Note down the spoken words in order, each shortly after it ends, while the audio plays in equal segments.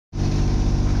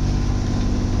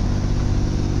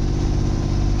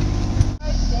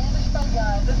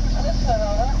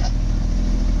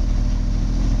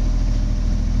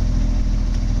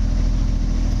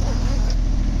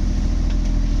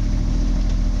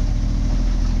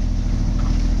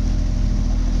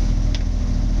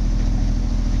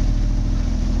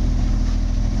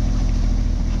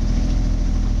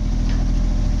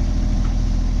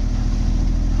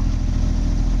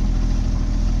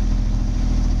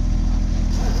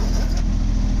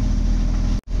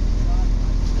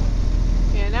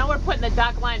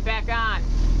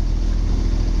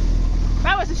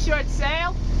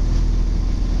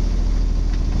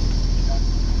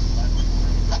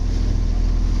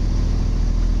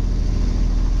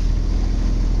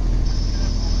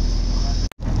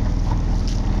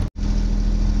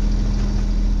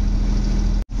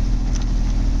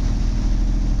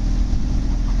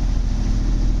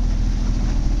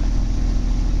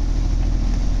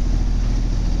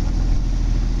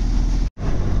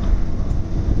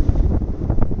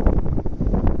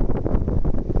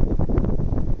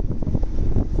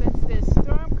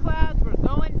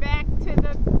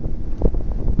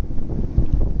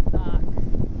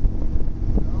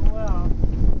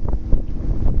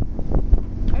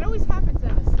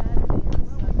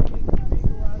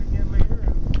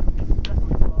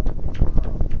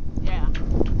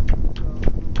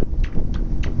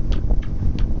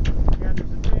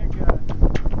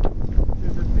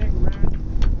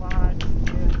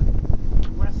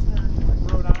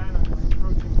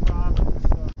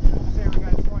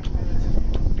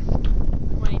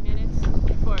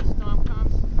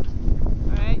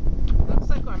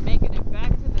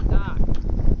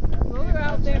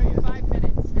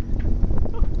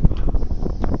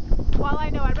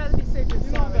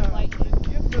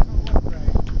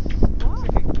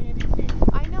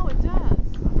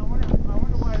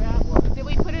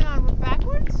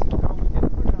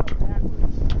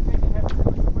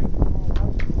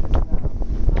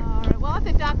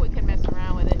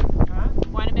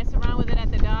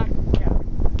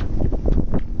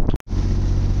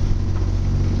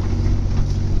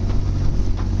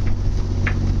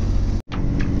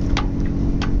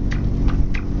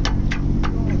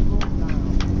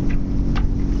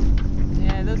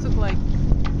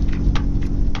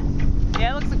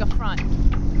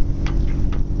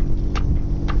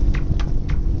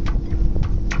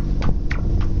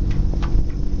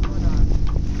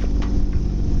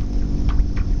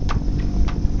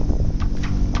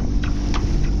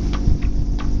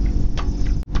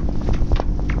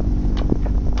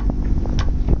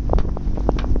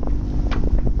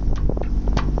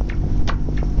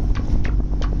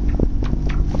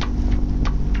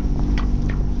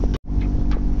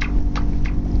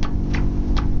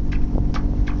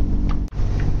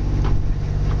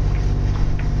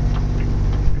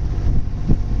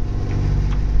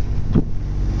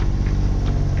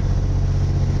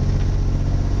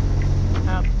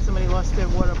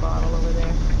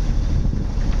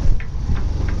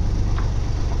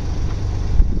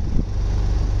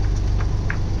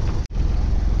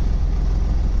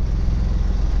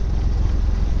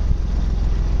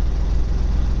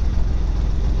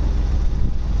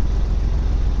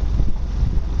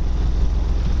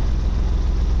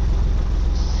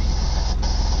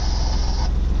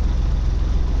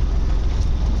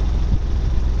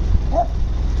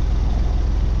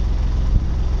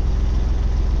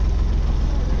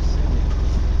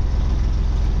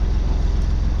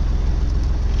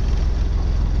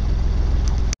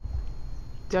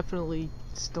definitely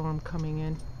storm coming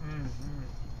in.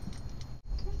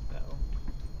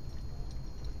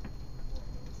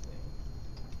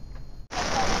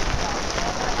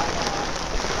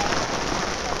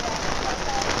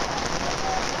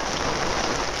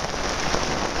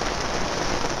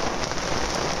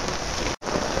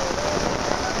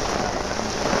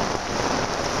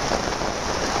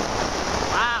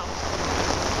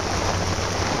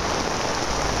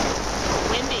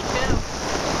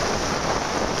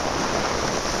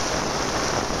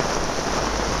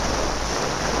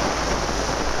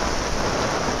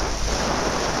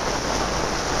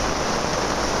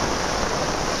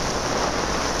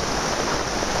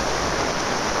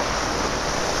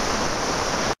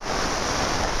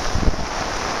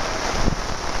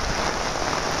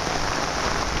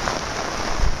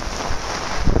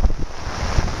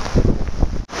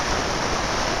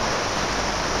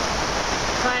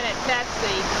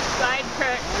 Side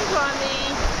curtains on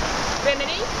the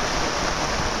Bimini.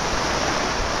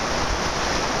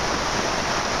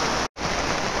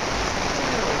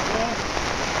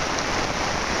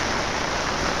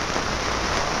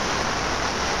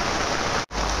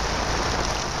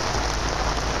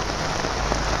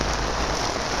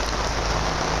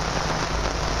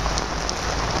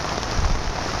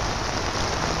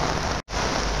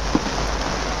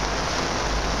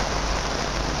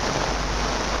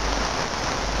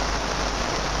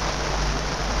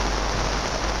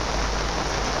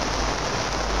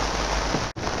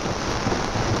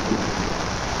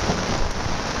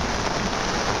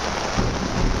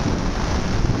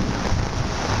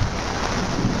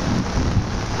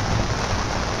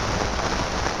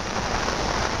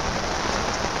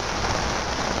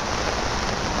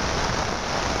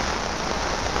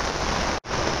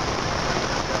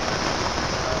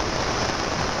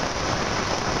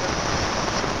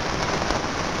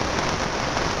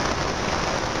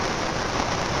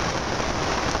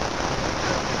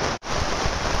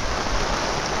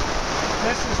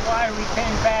 This is why we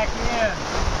came back in.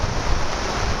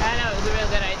 I know, it was a real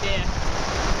good idea.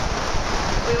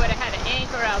 We would have had an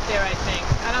anchor out there, I think.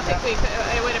 I don't think we could,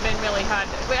 it would have been really hard.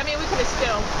 I mean, we could have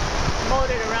still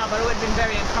motored around, but it would have been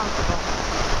very uncomfortable.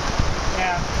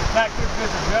 Yeah, not good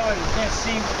visibility.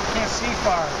 You can't see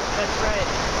far. That's right.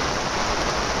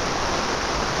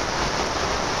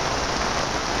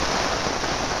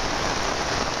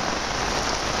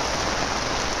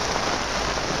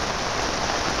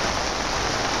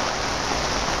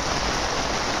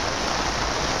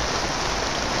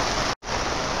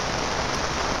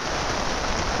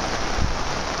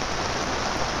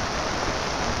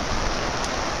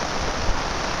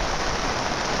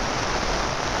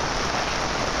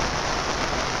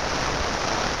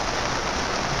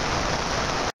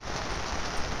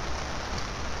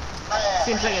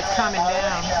 Seems like it's coming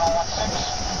down.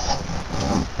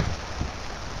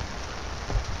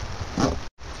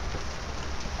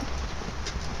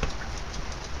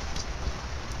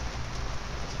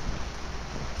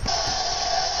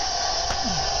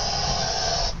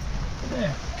 There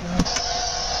we go.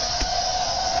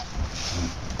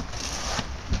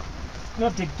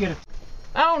 Love to get it.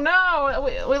 Oh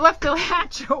no! We left the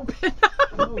hatch open.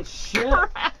 Oh shit!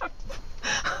 Crap.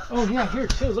 Oh yeah, here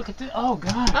too. Look at this. Oh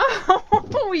god. Oh,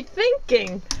 what were we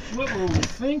thinking? What were we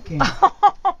thinking?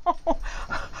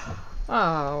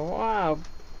 Oh wow.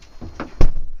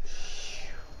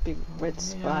 Big red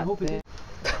spot there.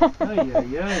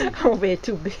 Oh, way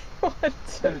too big. What?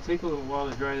 It's gonna take a little while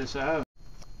to dry this out.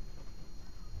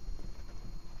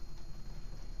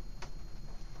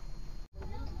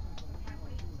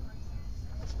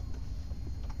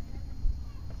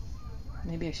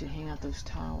 Maybe I should hang out those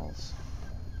towels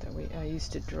that I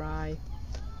used to dry.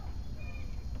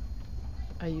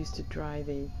 I used to dry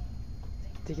the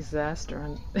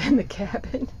disaster in the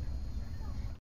cabin.